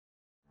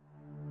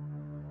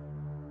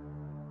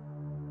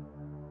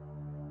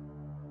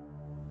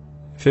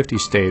50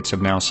 states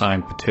have now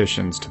signed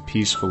petitions to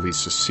peacefully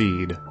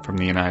secede from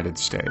the United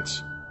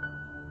States.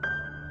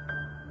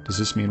 Does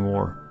this mean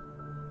war?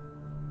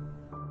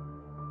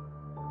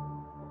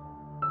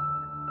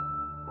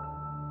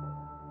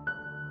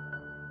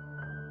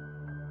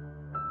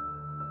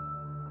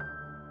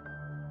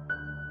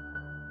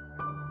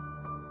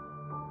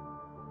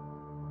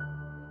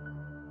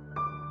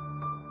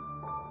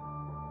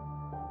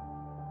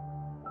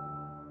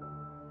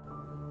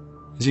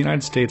 Is the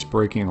United States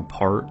breaking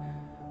apart,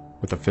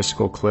 with a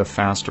fiscal cliff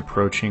fast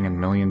approaching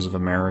and millions of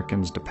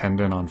Americans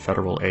dependent on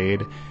federal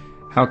aid?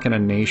 How can a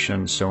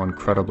nation so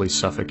incredibly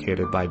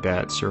suffocated by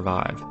debt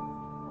survive?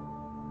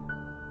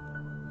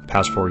 The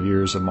past 4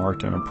 years have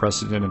marked an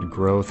unprecedented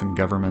growth in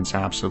government's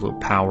absolute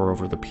power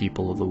over the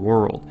people of the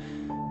world.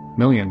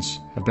 Millions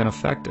have been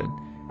affected,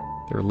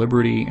 their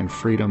liberty and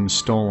freedom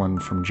stolen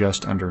from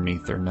just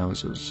underneath their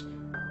noses.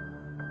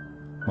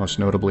 Most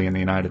notably in the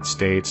United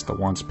States, the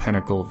once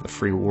pinnacle of the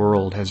free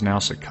world has now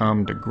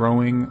succumbed to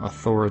growing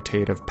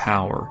authoritative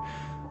power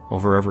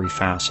over every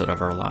facet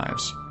of our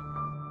lives.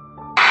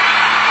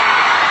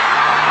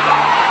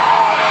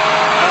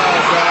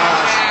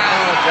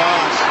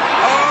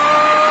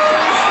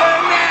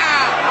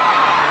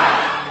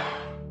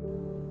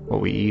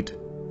 What we eat,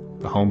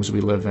 the homes we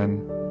live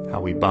in,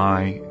 how we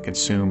buy and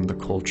consume the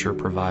culture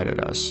provided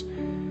us.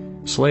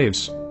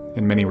 Slaves,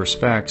 in many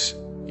respects,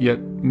 yet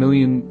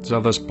millions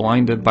of us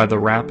blinded by the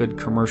rapid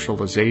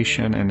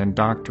commercialization and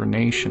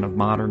indoctrination of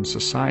modern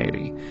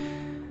society,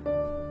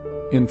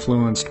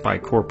 influenced by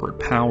corporate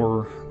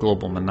power,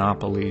 global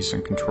monopolies,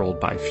 and controlled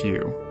by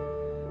few.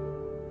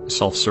 A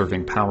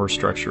self-serving power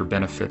structure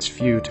benefits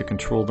few to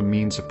control the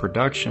means of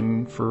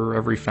production for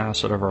every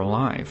facet of our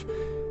life: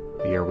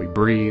 the air we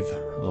breathe,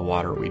 the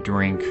water we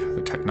drink,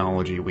 the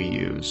technology we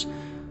use,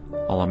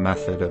 all a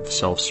method of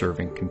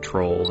self-serving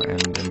control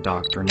and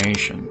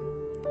indoctrination.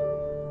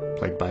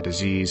 Plagued by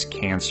disease,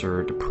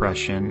 cancer,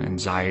 depression,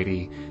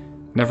 anxiety,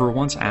 never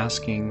once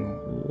asking,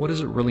 what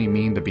does it really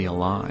mean to be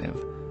alive,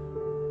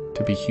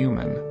 to be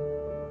human?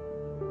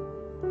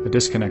 A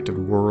disconnected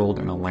world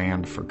in a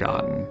land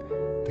forgotten,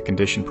 the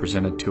condition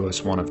presented to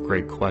us one of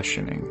great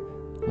questioning,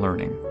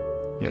 learning,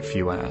 yet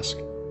few ask.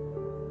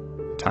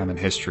 A time in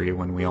history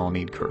when we all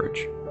need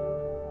courage.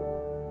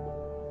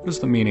 What is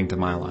the meaning to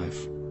my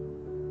life?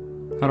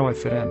 How do I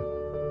fit in?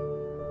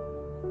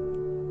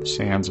 The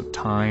sands of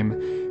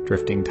time,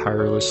 drifting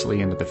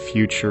tirelessly into the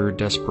future,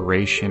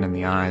 desperation in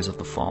the eyes of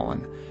the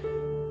fallen.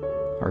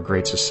 Our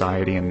great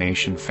society and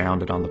nation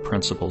founded on the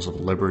principles of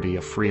liberty,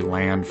 a free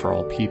land for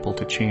all people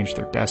to change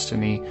their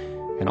destiny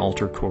and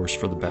alter course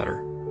for the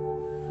better.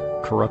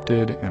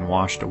 Corrupted and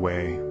washed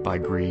away by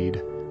greed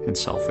and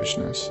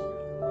selfishness.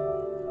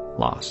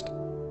 Lost.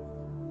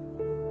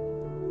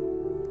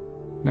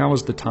 Now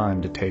is the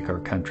time to take our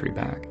country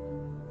back,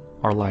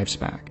 our lives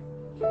back.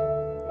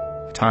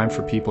 A time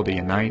for people to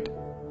unite,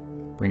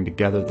 bring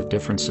together the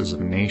differences of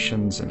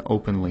nations, and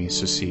openly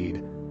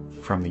secede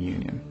from the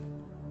Union.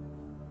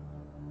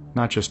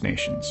 Not just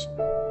nations,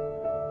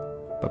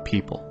 but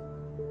people.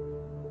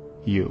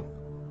 You,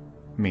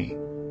 me.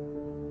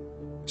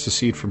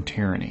 Secede from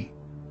tyranny.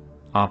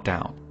 Opt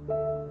out.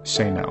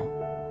 Say no.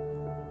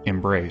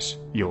 Embrace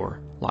your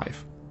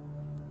life.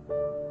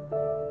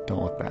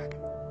 Don't look back.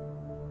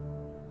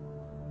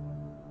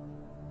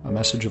 A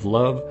message of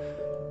love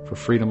for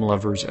freedom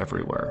lovers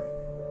everywhere.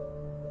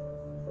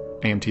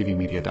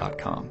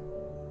 AMTVmedia.com.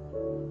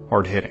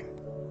 Hard-hitting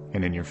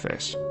and in your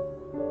face.